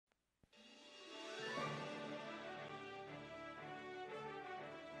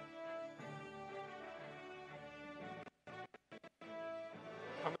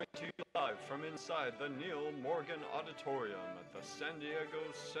coming to you live from inside the Neil Morgan Auditorium at the San Diego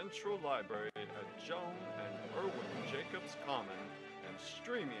Central Library at Joan and Irwin Jacobs Common and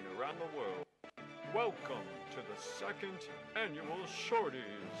streaming around the world. Welcome to the second annual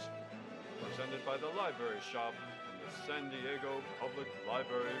Shorties, presented by the Library Shop and the San Diego Public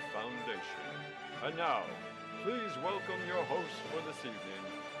Library Foundation. And now, please welcome your host for this evening,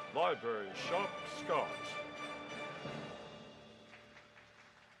 Library Shop Scott.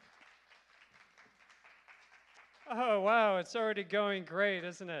 Oh, wow, it's already going great,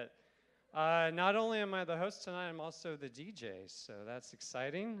 isn't it? Not only am I the host tonight, I'm also the DJ, so that's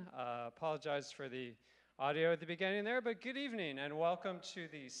exciting. Apologize for the audio at the beginning there, but good evening and welcome to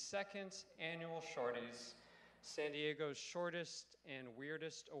the second annual Shorties, San Diego's shortest and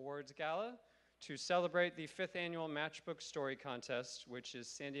weirdest awards gala to celebrate the 5th annual Matchbook Story Contest, which is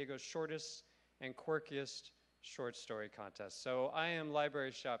San Diego's shortest and quirkiest short story contest. So I am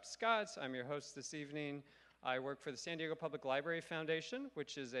Library Shop Scott. I'm your host this evening. I work for the San Diego Public Library Foundation,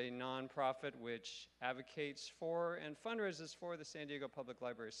 which is a nonprofit which advocates for and fundraises for the San Diego Public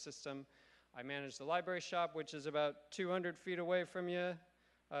Library system. I manage the Library Shop, which is about 200 feet away from you,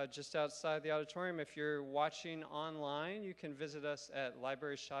 just outside the auditorium. If you're watching online, you can visit us at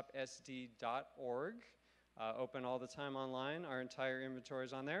libraryshopsd.org. Open all the time online. Our entire inventory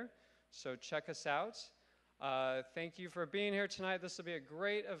is on there, so check us out. Thank you for being here tonight. This will be a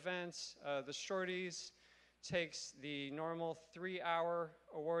great event. The Shorties takes the normal 3-hour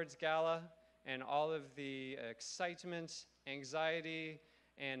awards gala and all of the excitement, anxiety,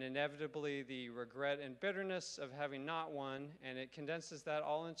 and inevitably the regret and bitterness of having not won, and it condenses that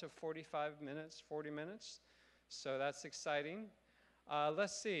all into 45 minutes, 40 minutes. So that's exciting.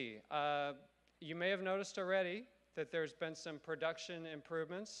 Let's see. You may have noticed already that there's been some production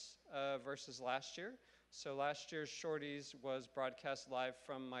improvements versus last year. So last year's Shorties was broadcast live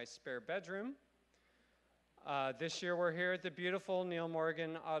from my spare bedroom. This year we're here at the beautiful Neil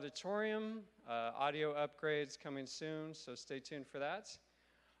Morgan Auditorium. Audio upgrades coming soon, so stay tuned for that.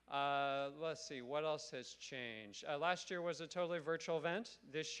 Let's see, what else has changed? Last year was a totally virtual event.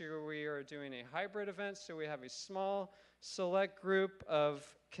 This year we are doing a hybrid event, so we have a small select group of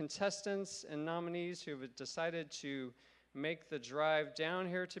contestants and nominees who have decided to make the drive down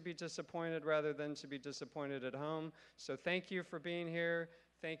here to be disappointed rather than to be disappointed at home. So thank you for being here.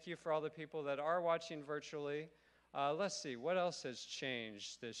 Thank you for all the people that are watching virtually. Let's see, what else has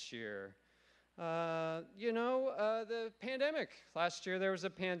changed this year? The pandemic. Last year there was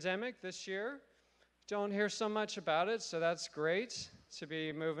a pandemic. This year, don't hear so much about it, so that's great to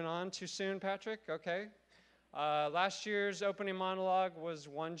be moving on. Too soon, Patrick? Okay. Last year's opening monologue was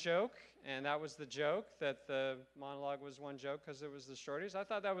one joke, and that was the joke, that the monologue was one joke because it was the Shorties. I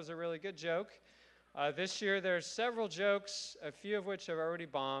thought that was a really good joke. This year there's several jokes, a few of which have already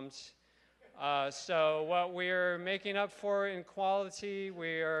bombed. So what we're making up for in quality,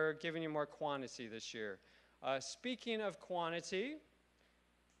 we are giving you more quantity this year. Speaking of quantity,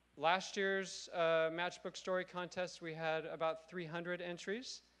 last year's Matchbook Story Contest, we had about 300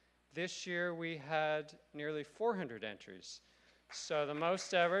 entries. This year we had nearly 400 entries. So the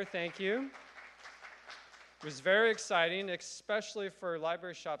most ever, thank you. It was very exciting, especially for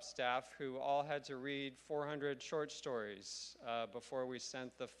Library Shop staff who all had to read 400 short stories before we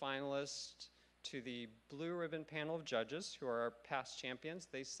sent the finalists to the blue ribbon panel of judges who are our past champions.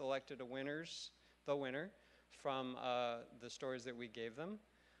 They selected the winner from the stories that we gave them.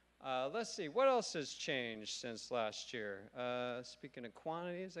 Let's see, what else has changed since last year? Speaking of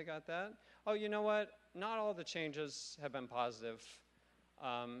quantities, I got that. Oh, you know what? Not all the changes have been positive.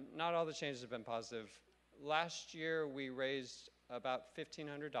 Not all the changes have been positive. Last year, we raised about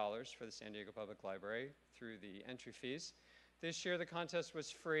 $1,500 for the San Diego Public Library through the entry fees. This year, the contest was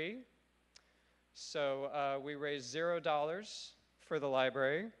free. So we raised $0 for the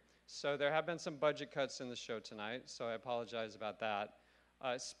library. So there have been some budget cuts in the show tonight, so I apologize about that.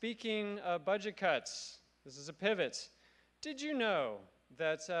 Speaking of budget cuts, this is a pivot. Did you know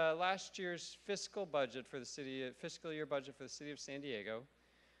that last year's fiscal year budget for the city of San Diego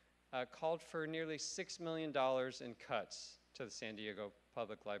called for nearly $6 million in cuts to the San Diego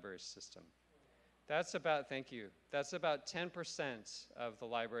Public Library system? That's about, thank you, that's about 10% of the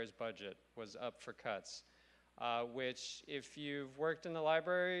library's budget was up for cuts, which if you've worked in the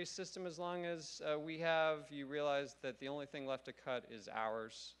library system as long as we have, you realize that the only thing left to cut is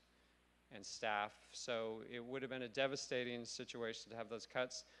hours and staff. So it would have been a devastating situation to have those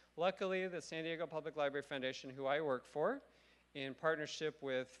cuts. Luckily, the San Diego Public Library Foundation, who I work for, in partnership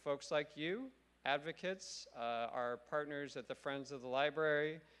with folks like you, advocates, our partners at the Friends of the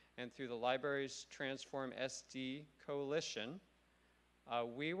Library, and through the Libraries Transform SD Coalition,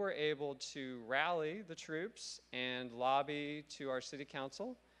 we were able to rally the troops and lobby to our city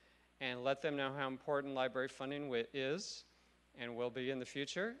council and let them know how important library funding is and will be in the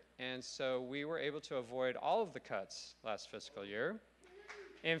future. And so we were able to avoid all of the cuts last fiscal year.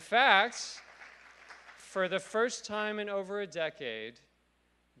 In fact, for the first time in over a decade,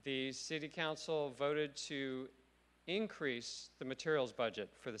 the city council voted to increase the materials budget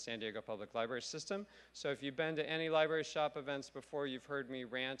for the San Diego Public Library System. So if you've been to any library shop events before, you've heard me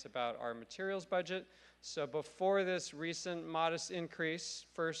rant about our materials budget. So before this recent modest increase,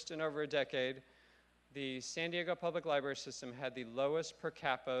 first in over a decade, the San Diego Public Library System had the lowest per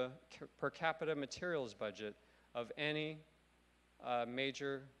capita materials budget of any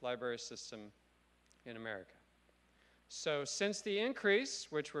major library system in America. So since the increase,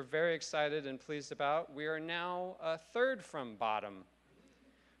 which we're very excited and pleased about, we are now a third from bottom.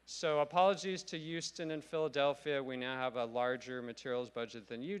 So apologies to Houston and Philadelphia. We now have a larger materials budget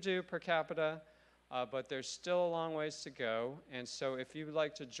than you do per capita, but there's still a long ways to go. And so if you would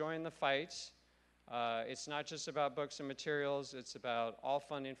like to join the fight, it's not just about books and materials, it's about all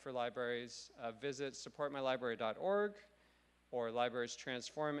funding for libraries. Visit supportmylibrary.org or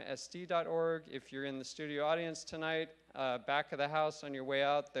librariestransformsd.org. If you're in the studio audience tonight, back of the house on your way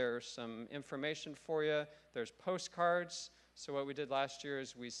out, there's some information for you. There's postcards. So what we did last year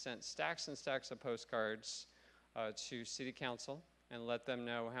is we sent stacks and stacks of postcards to City Council and let them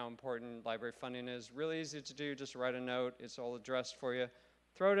know how important library funding is. Really easy to do, just write a note. It's all addressed for you.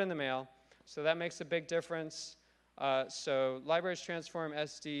 Throw it in the mail. So that makes a big difference. So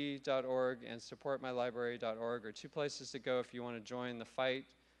librariestransformsd.org and supportmylibrary.org are two places to go if you want to join the fight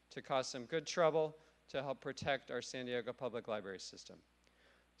to cause some good trouble to help protect our San Diego Public Library System.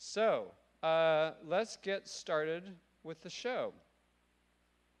 So let's get started with the show.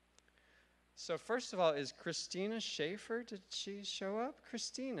 So first of all, is Christina Scaffer, did she show up?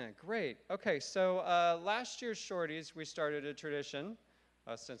 Christina, great. Okay, so last year's Shorties, we started a tradition,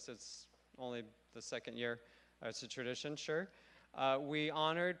 since it's only the second year. It's a tradition, sure. We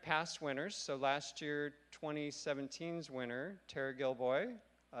honored past winners. So last year, 2017's winner, Tara Gilboy,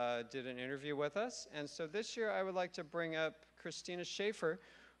 did an interview with us. And so this year, I would like to bring up Christina Scaffer,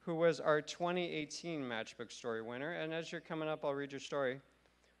 who was our 2018 Matchbook Story winner. And as you're coming up, I'll read your story.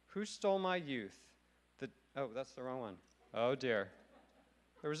 Who Stole My Youth? Oh, that's the wrong one. Oh, dear.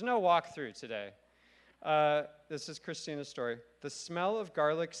 There was no walkthrough today. This is Christina's story. The smell of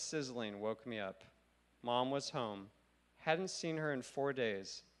garlic sizzling woke me up. Mom was home. Hadn't seen her in 4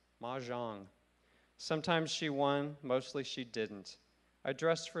 days. Mahjong. Sometimes she won, mostly she didn't. I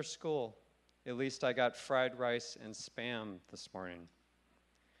dressed for school. At least I got fried rice and Spam this morning.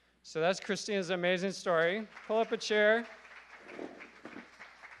 So that's Christina's amazing story. Pull up a chair.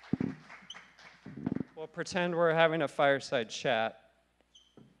 We'll pretend we're having a fireside chat.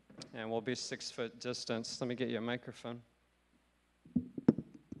 And we'll be 6 foot distance. Let me get you a microphone.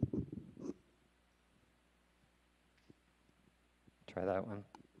 Try that one.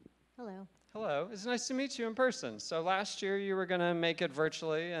 Hello. Hello. It's nice to meet you in person. So last year you were going to make it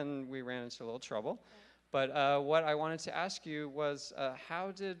virtually, and we ran into a little trouble. But what I wanted to ask you was,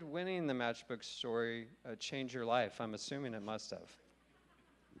 how did winning the Matchbook Story change your life? I'm assuming it must have.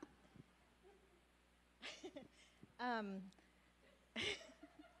 And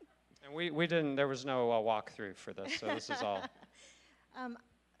we didn't, there was no walkthrough for this, so this is all.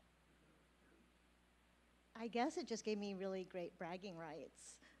 I guess it just gave me really great bragging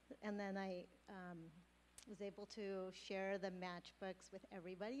rights. And then I was able to share the matchbooks with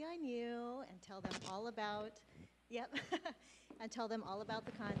everybody I knew and tell them all about, and tell them all about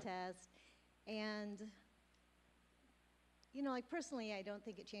the contest. And, you know, like personally, I don't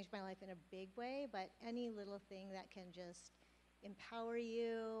think it changed my life in a big way, but any little thing that can just empower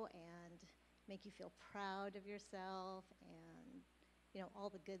you and make you feel proud of yourself and, you know, all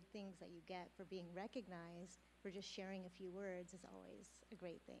the good things that you get for being recognized for just sharing a few words is always a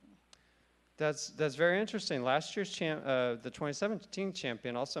great thing. That's very interesting. Last year's the 2017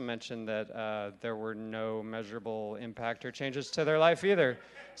 champion also mentioned that there were no measurable impact or changes to their life either.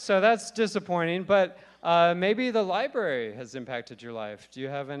 So that's disappointing, but maybe the library has impacted your life. Do you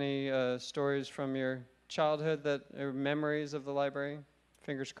have any stories from your childhood that are memories of the library?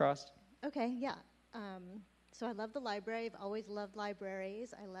 Fingers crossed. Okay, yeah. So I love the library. I've always loved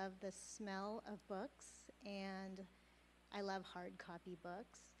libraries. I love the smell of books, and I love hard copy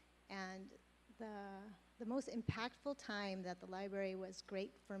books. And the most impactful time that the library was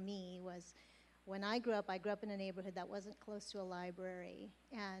great for me was when I grew up in a neighborhood that wasn't close to a library.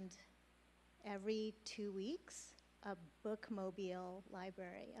 And every 2 weeks, a bookmobile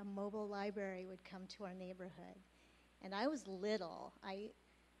library, a mobile library would come to our neighborhood. And I was little. I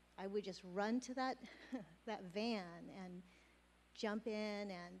would just run to that, that van and jump in,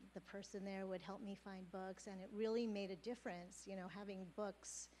 and the person there would help me find books, and it really made a difference, you know, having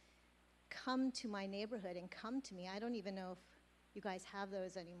books come to my neighborhood and come to me. I don't even know if you guys have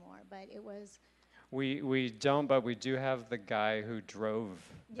those anymore, but it was... We don't, but we do have the guy who drove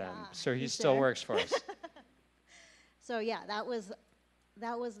them, so he still works for us. So yeah, that was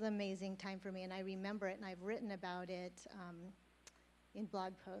an amazing time for me, and I remember it, and I've written about it in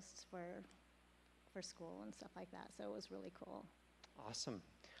blog posts for school and stuff like that, so it was really cool. Awesome.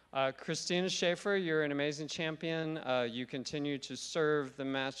 Christina Scaffer, you're an amazing champion. You continue to serve the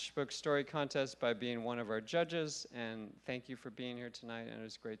Matchbook Story Contest by being one of our judges, and thank you for being here tonight, and it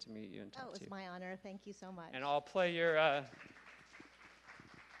was great to meet you and talk to you. Oh, it was my honor. Thank you so much. And I'll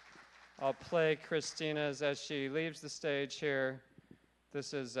play Christina's as she leaves the stage here.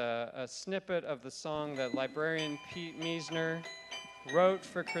 This is a snippet of the song that librarian Pete Meisner wrote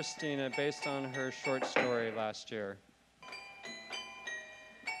for Christina based on her short story last year.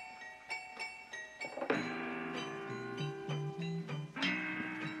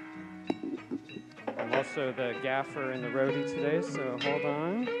 I'm also the gaffer and the roadie today, so hold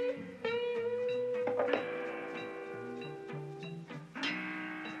on.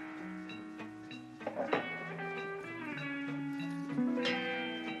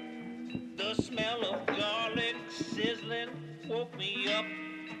 The smell of garlic sizzling woke me up.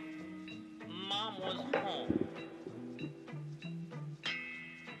 Mom was home.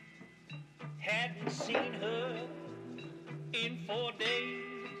 Hadn't seen her in 4 days.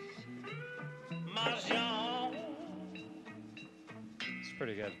 Mahjong. It's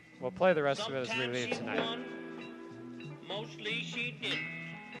pretty good. We'll play the rest of it as we leave tonight. Won, mostly she didn't.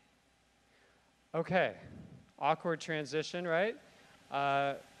 Okay, awkward transition, right?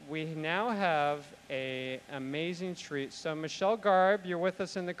 We now have an amazing treat. So Michele Garb, you're with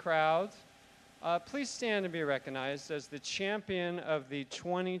us in the crowd. Please stand and be recognized as the champion of the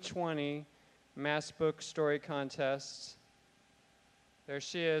 2020 Matchbook Story Contest. There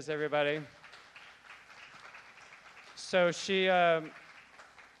she is, everybody. So she had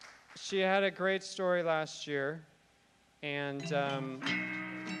a great story last year, and oh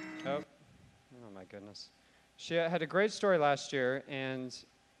my goodness. She had a great story last year, and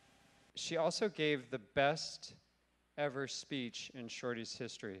she also gave the best ever speech in Shorties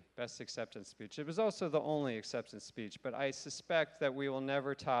history, best acceptance speech. It was also the only acceptance speech, but I suspect that we will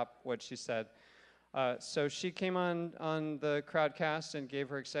never top what she said. So she came on the Crowdcast and gave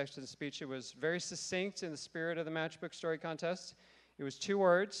her acceptance speech. It was very succinct in the spirit of the Matchbook Story Contest. It was 2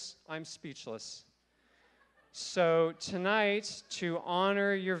 words: I'm speechless. So tonight, to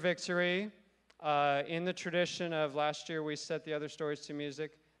honor your victory, in the tradition of last year we set the other stories to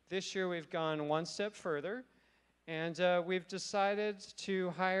music, this year we've gone one step further, and we've decided to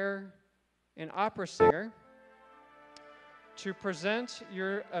hire an opera singer to present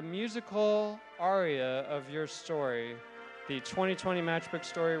a musical aria of your story, the 2020 Matchbook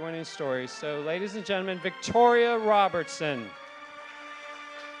Story winning story. So ladies and gentlemen, Victoria Robertson.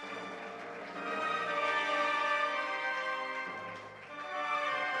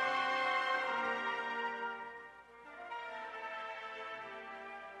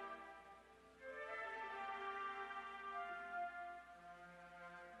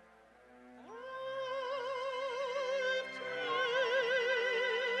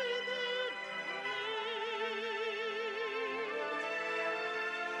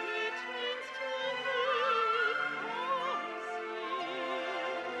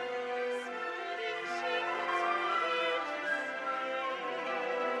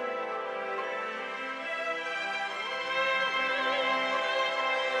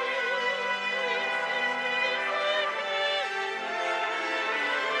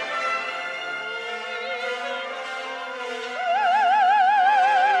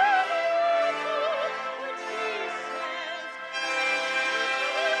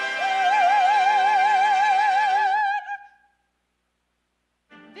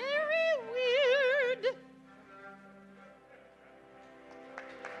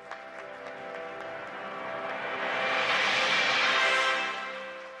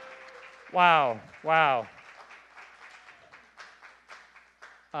 Wow, wow.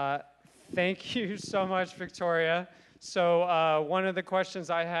 Thank you so much, Victoria. So one of the questions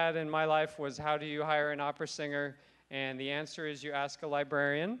I had in my life was, how do you hire an opera singer? And the answer is you ask a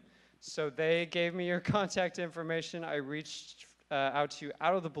librarian. So they gave me your contact information. I reached out to you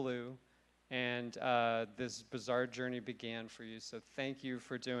out of the blue, and this bizarre journey began for you. So thank you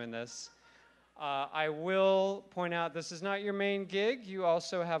for doing this. I will point out this is not your main gig. You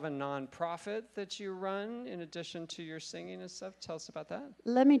also have a nonprofit that you run in addition to your singing and stuff. Tell us about that.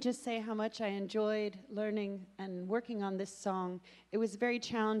 Let me just say how much I enjoyed learning and working on this song. It was very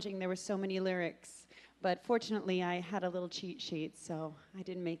challenging. There were so many lyrics. But fortunately, I had a little cheat sheet, so I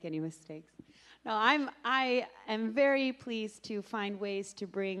didn't make any mistakes. No, I am very pleased to find ways to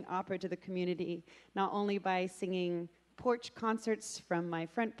bring opera to the community, not only by singing porch concerts from my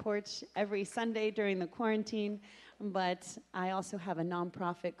front porch every Sunday during the quarantine, but I also have a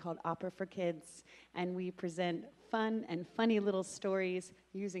nonprofit called Opera for Kids, and we present fun and funny little stories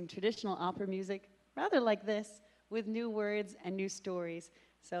using traditional opera music, rather like this, with new words and new stories.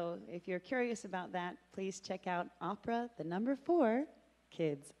 So if you're curious about that, please check out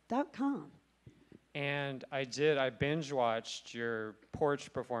opera4kids.com. And I binge watched your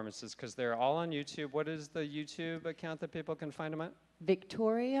porch performances because they're all on YouTube. What is the YouTube account that people can find them at?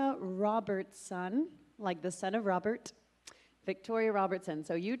 Victoria Robertson, like the son of Robert, Victoria Robertson.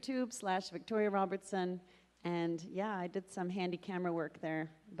 So YouTube/Victoria Robertson. And yeah, I did some handy camera work there.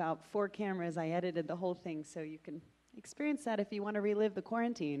 About 4 cameras, I edited the whole thing, so you can experience that if you want to relive the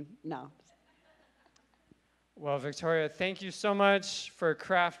quarantine. No. Well, Victoria, thank you so much for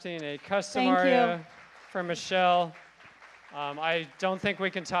crafting a custom aria for Michele. I don't think we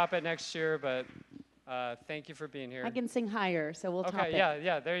can top it next year, but thank you for being here. I can sing higher, so we'll top it. Okay,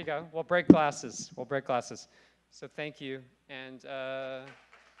 yeah, there you go. We'll break glasses. So thank you. And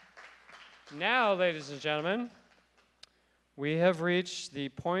now, ladies and gentlemen, we have reached the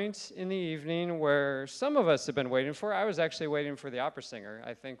point in the evening where some of us have been waiting for. I was actually waiting for the opera singer.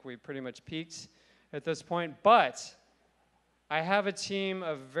 I think we pretty much peaked at this point, but I have a team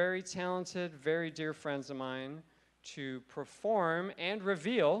of very talented, very dear friends of mine to perform and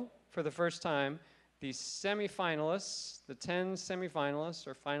reveal for the first time the semifinalists, the 10 semifinalists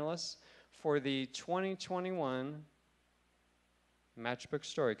or finalists for the 2021 Matchbook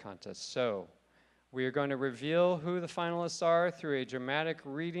Story Contest. So we are going to reveal who the finalists are through a dramatic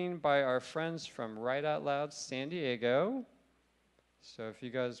reading by our friends from Right Out Loud San Diego. So if you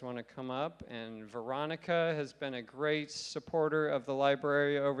guys want to come up, and Veronica has been a great supporter of the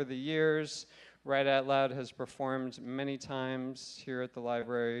library over the years. Right Out Loud has performed many times here at the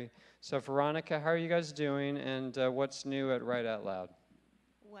library. So Veronica, how are you guys doing, and what's new at Right Out Loud?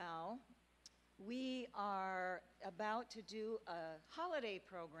 Well, we are about to do a holiday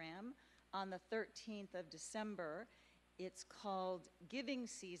program on the 13th of December. It's called Giving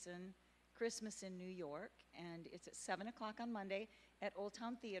Season, Christmas in New York, and it's at 7 o'clock on Monday at Old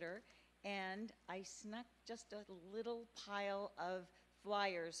Town Theater, and I snuck just a little pile of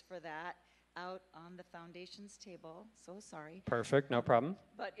flyers for that out on the foundation's table. So sorry. Perfect, no problem.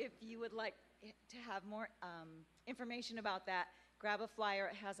 But if you would like to have more information about that, grab a flyer.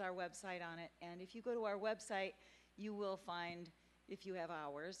 It has our website on it, and if you go to our website, you will find, if you have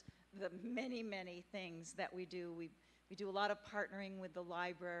hours, the many, many things that we do. We do a lot of partnering with the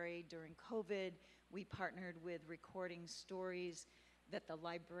library. During COVID, we partnered with recording stories that the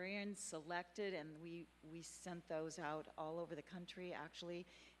librarians selected, and we sent those out all over the country, actually.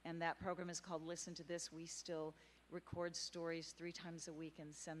 And that program is called Listen to This. We still record stories 3 times a week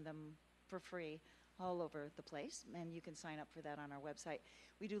and send them for free all over the place, and you can sign up for that on our website.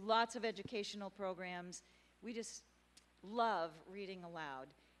 We do lots of educational programs. We just love reading aloud.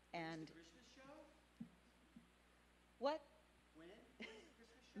 And what? When?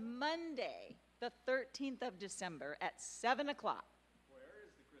 Monday, the 13th of December at 7 o'clock. Where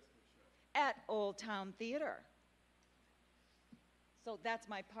is the Christmas show? At Old Town Theater. So that's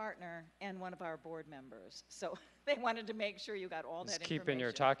my partner and one of our board members. So they wanted to make sure you got all that Just information. keeping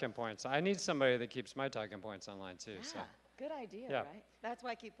your talking points. I need somebody that keeps my talking points online too. Yeah, So. good idea, Yeah. right? That's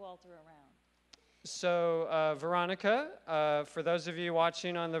why I keep Walter around. So, Veronica, for those of you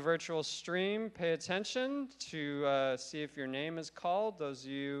watching on the virtual stream, pay attention to see if your name is called. Those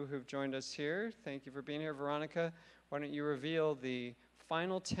of you who've joined us here, thank you for being here. Veronica, why don't you reveal the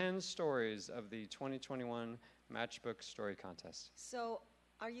final 10 stories of the 2021 Matchbook Story Contest? So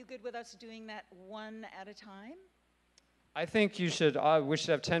are you good with us doing that one at a time? I think you should. We should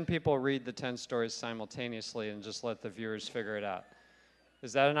have 10 people read the 10 stories simultaneously and just let the viewers figure it out.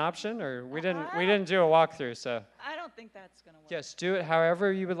 Is that an option, or we didn't do a walkthrough? So I don't think that's going to work. yes, do it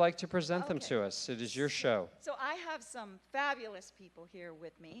however you would like to present them to us. It is your show. So I have some fabulous people here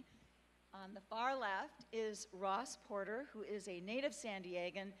with me. On the far left is Ross Porter, who is a native San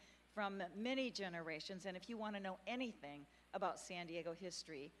Diegan from many generations. And if you want to know anything about San Diego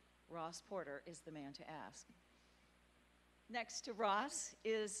history, Ross Porter is the man to ask. Next to Ross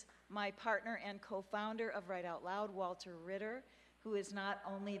is my partner and co-founder of Right Out Loud, Walter Ritter, who is not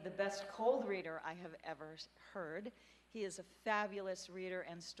only the best cold reader I have ever heard, he is a fabulous reader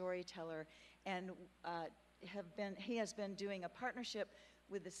and storyteller, and he has been doing a partnership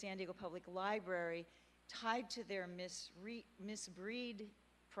with the San Diego Public Library tied to their Miss Breed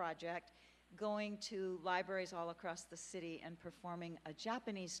project, going to libraries all across the city and performing a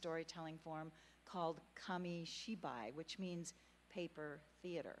Japanese storytelling form called kamishibai, which means paper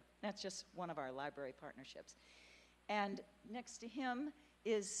theater. That's just one of our library partnerships. And next to him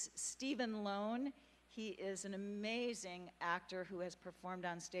is Stephen Lone. He is an amazing actor who has performed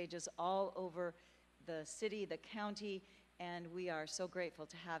on stages all over the city, the county, and we are so grateful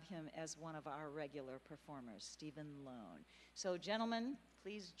to have him as one of our regular performers, Stephen Lone. So gentlemen,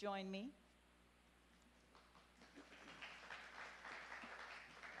 please join me.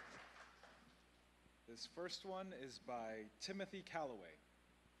 This first one is by Timothy Calloway.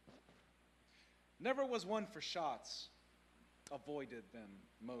 Never was one for shots, avoided them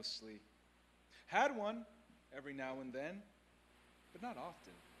mostly. Had one every now and then, but not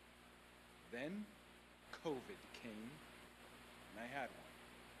often. Then COVID came, and I had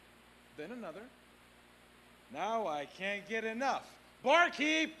one. Then another. Now I can't get enough.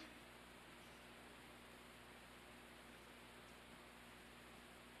 Barkeep!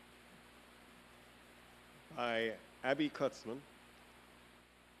 By Abby Kutzman.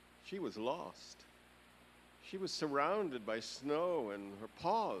 She was lost. She was surrounded by snow and her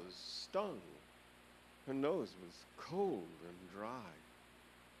paws stung. Her nose was cold and dry.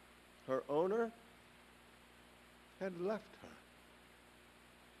 Her owner had left her.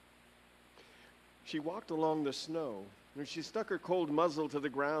 She walked along the snow, and she stuck her cold muzzle to the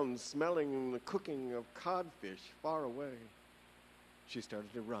ground, smelling the cooking of codfish far away. She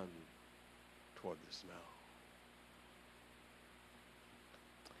started to run toward the smell.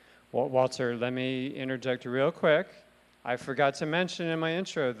 Well, Walter, let me interject real quick. I forgot to mention in my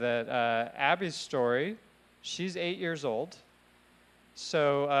intro that Abby's story, she's 8 years old.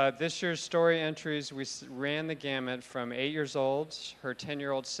 So this year's story entries, we ran the gamut from 8 years old. Her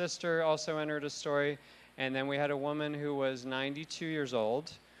 10-year-old sister also entered a story. And then we had a woman who was 92 years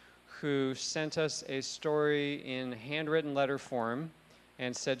old who sent us a story in handwritten letter form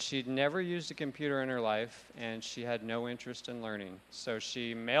and said she'd never used a computer in her life and she had no interest in learning. So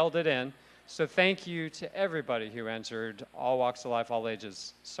she mailed it in. So thank you to everybody who entered, all walks of life, all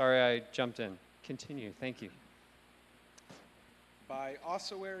ages. Sorry I jumped in. Continue. Thank you. By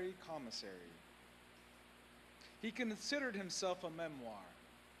Ossuary Commissary. He considered himself a memoir,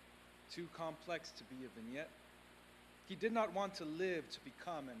 too complex to be a vignette. He did not want to live to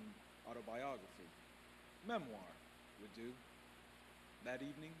become an autobiography. Memoir would do. That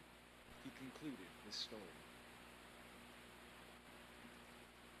evening, he concluded his story.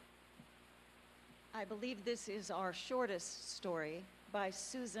 I believe this is our shortest story by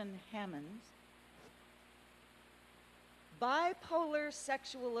Susan Hammond. Bipolar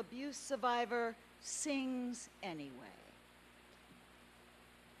sexual abuse survivor sings anyway.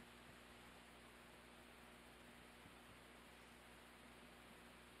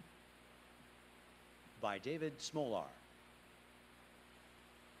 By David Smolar.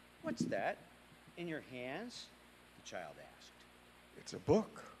 What's that in your hands? The child asked. It's a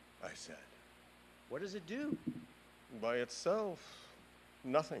book, I said. What does it do? By itself,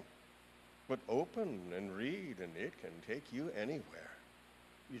 nothing. But open and read, and it can take you anywhere.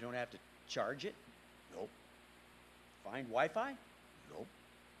 You don't have to charge it? Nope. Find Wi-Fi? Nope.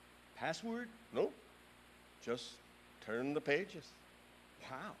 Password? Nope. Just turn the pages.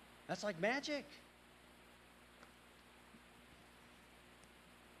 Wow, that's like magic.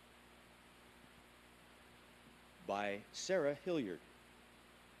 By Sarah Hilliard.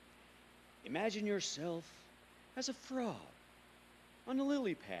 Imagine yourself as a frog on a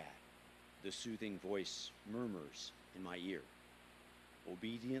lily pad. The soothing voice murmurs in my ear.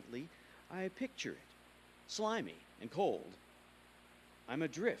 Obediently, I picture it, slimy and cold. I'm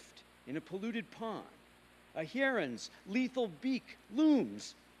adrift in a polluted pond. A heron's lethal beak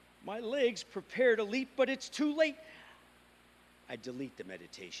looms. My legs prepare to leap, but it's too late. I delete the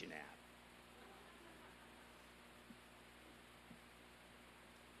meditation app.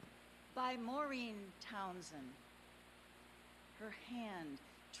 By Maureen Townsend. Her hand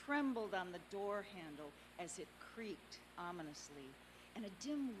trembled on the door handle as it creaked ominously, and a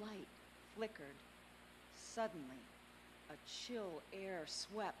dim light flickered. Suddenly, a chill air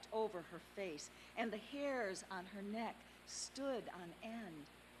swept over her face, and the hairs on her neck stood on end.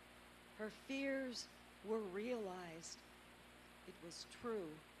 Her fears were realized. It was true.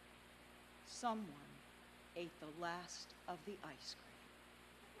 Someone ate the last of the ice cream.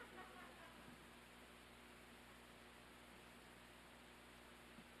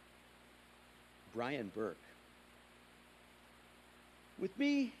 Brian Burke. With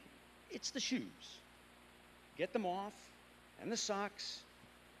me, it's the shoes. Get them off, and the socks,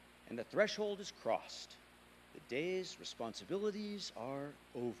 and the threshold is crossed. The day's responsibilities are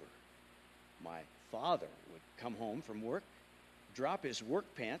over. My father would come home from work, drop his work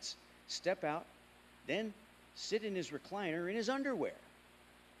pants, step out, then sit in his recliner in his underwear.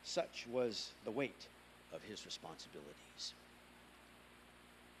 Such was the weight of his responsibilities.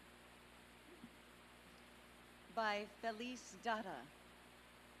 By Felice Dada.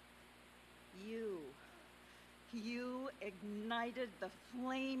 You ignited the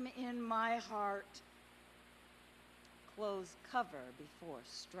flame in my heart. Close cover before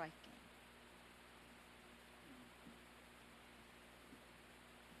striking.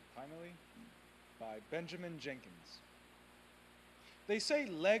 Finally, by Benjamin Jenkins. They say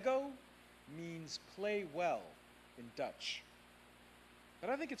Lego means play well in Dutch, but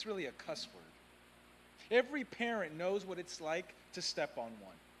I think it's really a cuss word. Every parent knows what it's like to step on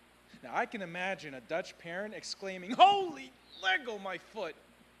one. Now, I can imagine a Dutch parent exclaiming, "Holy Lego, my foot!"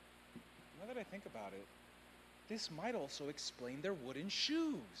 Now that I think about it, this might also explain their wooden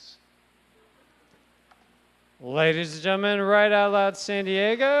shoes. Ladies and gentlemen, Right Out Loud San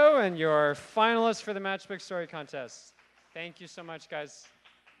Diego and your finalists for the Matchbook Story Contest. Thank you so much, guys.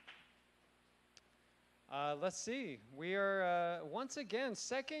 Let's see. We are, once again,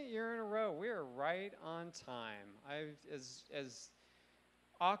 second year in a row, we are right on time. As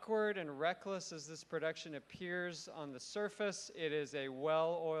awkward and reckless as this production appears on the surface, it is a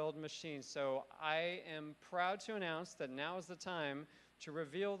well-oiled machine. So I am proud to announce that now is the time to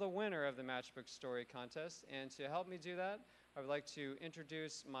reveal the winner of the Matchbook Story Contest. And to help me do that, I would like to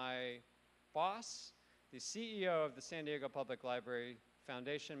introduce my boss, the CEO of the San Diego Public Library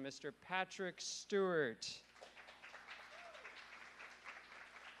Foundation, Mr. Patrick Stewart.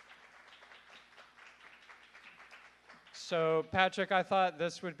 So, Patrick, I thought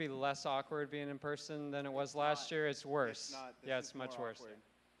this would be less awkward being in person than it was last year. It's worse. It's not. Yeah, it's much worse. Awkward.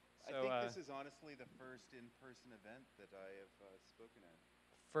 So, I think this is honestly the first in-person event that I have spoken at.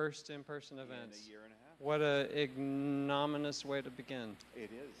 First in-person event. In a year and a half. What a ignominious way to begin.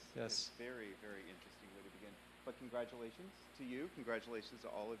 It is. Yes. It's very, very interesting way to begin. But congratulations to you. Congratulations to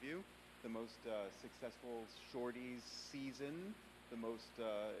all of you. The most successful Shorties season. The most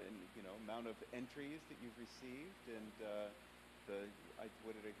amount of entries that you've received, and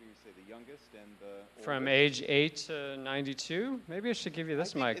what did I hear you say? The youngest and the From oldest? age 8 to 92. Maybe I should give you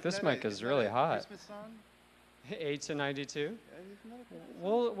this mic. This mic is really hot. Christmas song? 8 to 92. Isn't that a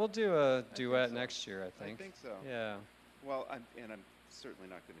Christmas We'll do a duet so. next year, I think. I think so. Yeah. Well, I'm certainly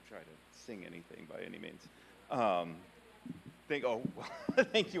not going to try to sing anything by any means.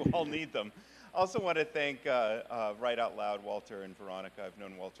 Thank you. All need them. Also want to thank Right Out Loud, Walter and Veronica. I've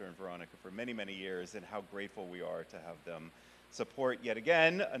known Walter and Veronica for many, many years, and how grateful we are to have them support yet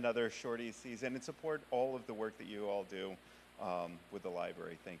again another Shorties season and support all of the work that you all do with the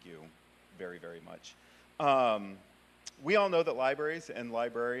library. Thank you very, very much. We all know that libraries and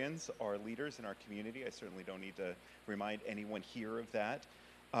librarians are leaders in our community. I certainly don't need to remind anyone here of that.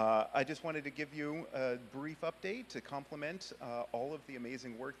 I just wanted to give you a brief update to complement all of the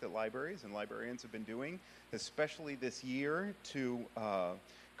amazing work that libraries and librarians have been doing, especially this year, to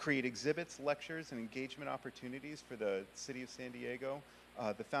create exhibits, lectures, and engagement opportunities for the city of San Diego.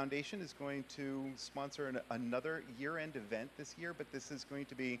 The foundation is going to sponsor another year-end event this year, but this is going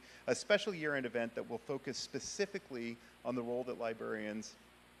to be a special year-end event that will focus specifically on the role that librarians,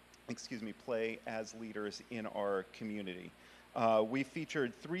 play as leaders in our community. We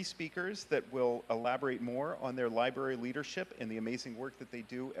featured 3 speakers that will elaborate more on their library leadership and the amazing work that they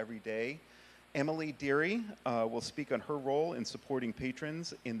do every day. Emily Deary will speak on her role in supporting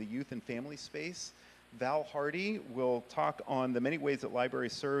patrons in the youth and family space. Val Hardy will talk on the many ways that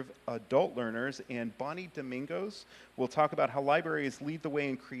libraries serve adult learners, and Bonnie Domingos will talk about how libraries lead the way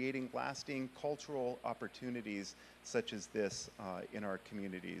in creating lasting cultural opportunities such as this in our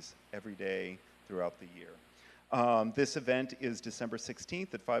communities every day throughout the year. This event is December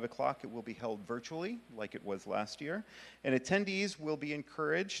 16th at 5 o'clock. It will be held virtually, like it was last year. And attendees will be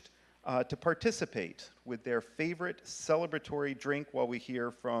encouraged to participate with their favorite celebratory drink while we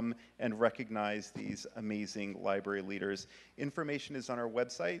hear from and recognize these amazing library leaders. Information is on our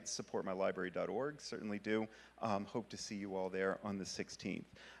website, supportmylibrary.org. Certainly do. Hope to see you all there on the 16th.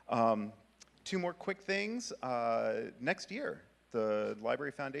 2 more quick things. Next year, the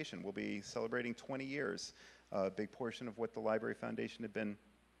Library Foundation will be celebrating 20 years. A big portion of what the Library Foundation had been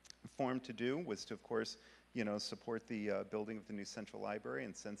formed to do was to, of course, support the building of the new Central Library,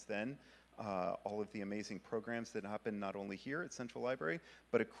 and since then, all of the amazing programs that happen not only here at Central Library,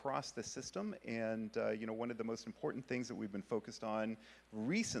 but across the system. And one of the most important things that we've been focused on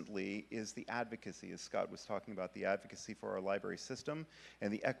recently is the advocacy, as Scott was talking about, the advocacy for our library system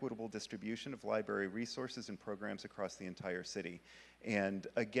and the equitable distribution of library resources and programs across the entire city. And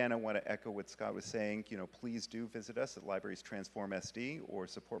again, I want to echo what Scott was saying. Please do visit us at Libraries Transform SD or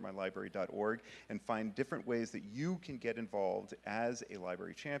supportmylibrary.org and find different ways that you can get involved as a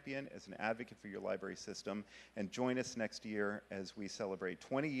library champion, as an advocate for your library system, and join us next year as we celebrate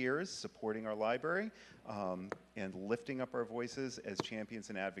 20 years supporting our library and lifting up our voices as champions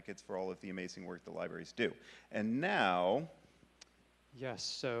and advocates for all of the amazing work the libraries do. And now, yes,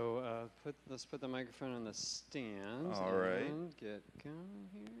 so let's put the microphone on the stand. All right. And get going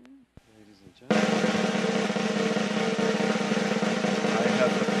here, ladies and gentlemen. I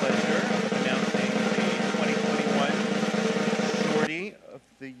have the pleasure of announcing the 2021 Shorty of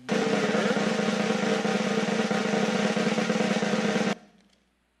the Year.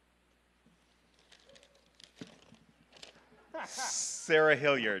 Sarah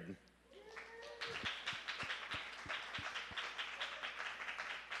Hilliard.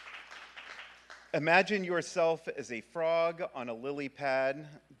 Imagine yourself as a frog on a lily pad.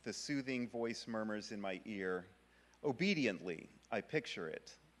 The soothing voice murmurs in my ear. Obediently, I picture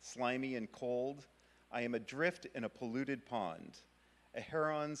it. Slimy and cold, I am adrift in a polluted pond. A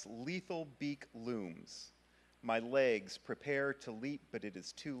heron's lethal beak looms. My legs prepare to leap, but it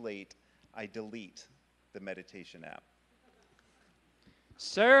is too late. I delete the meditation app.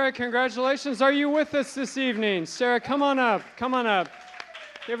 Sarah, congratulations. Are you with us this evening? Sarah, come on up. Come on up.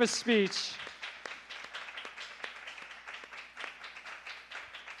 Give a speech.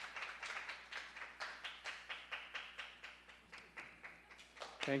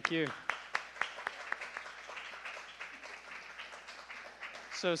 Thank you.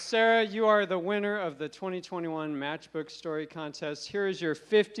 So Sarah, you are the winner of the 2021 Matchbook Story Contest. Here is your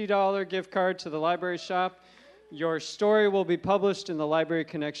 $50 gift card to the library shop. Your story will be published in the Library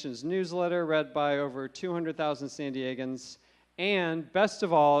Connections newsletter, read by over 200,000 San Diegans. And best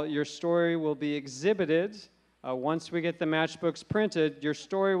of all, your story will be exhibited. Once we get the matchbooks printed, your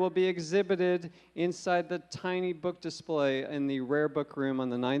story will be exhibited inside the tiny book display in the rare book room on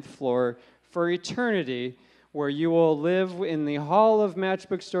the 9th floor for eternity, where you will live in the Hall of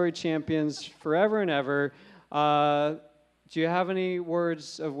Matchbook Story Champions forever and ever. Do you have any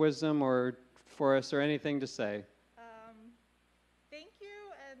words of wisdom or for us or anything to say? Thank you,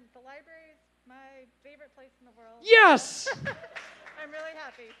 and the library is my favorite place in the world. Yes! I'm really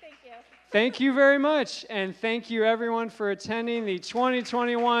happy. Thank you. Thank you very much, and thank you everyone for attending the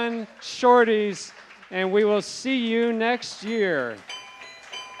 2021 Shorties, and we will see you next year.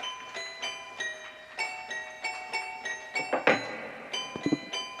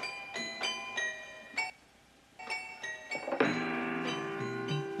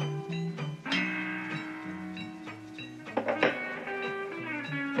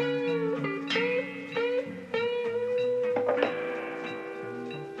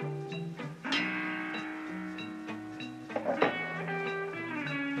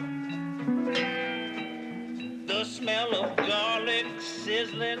 The smell of garlic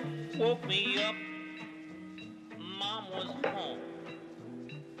sizzling woke me up. Mom was home.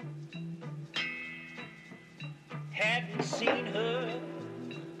 Hadn't seen her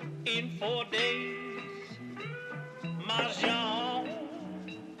in 4 days. Mahjong.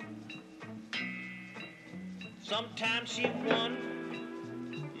 Sometimes she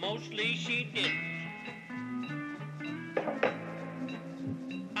won, mostly she didn't.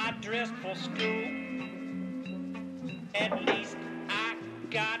 I dressed for school. At least I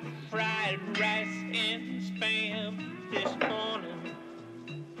got fried rice and spam this morning.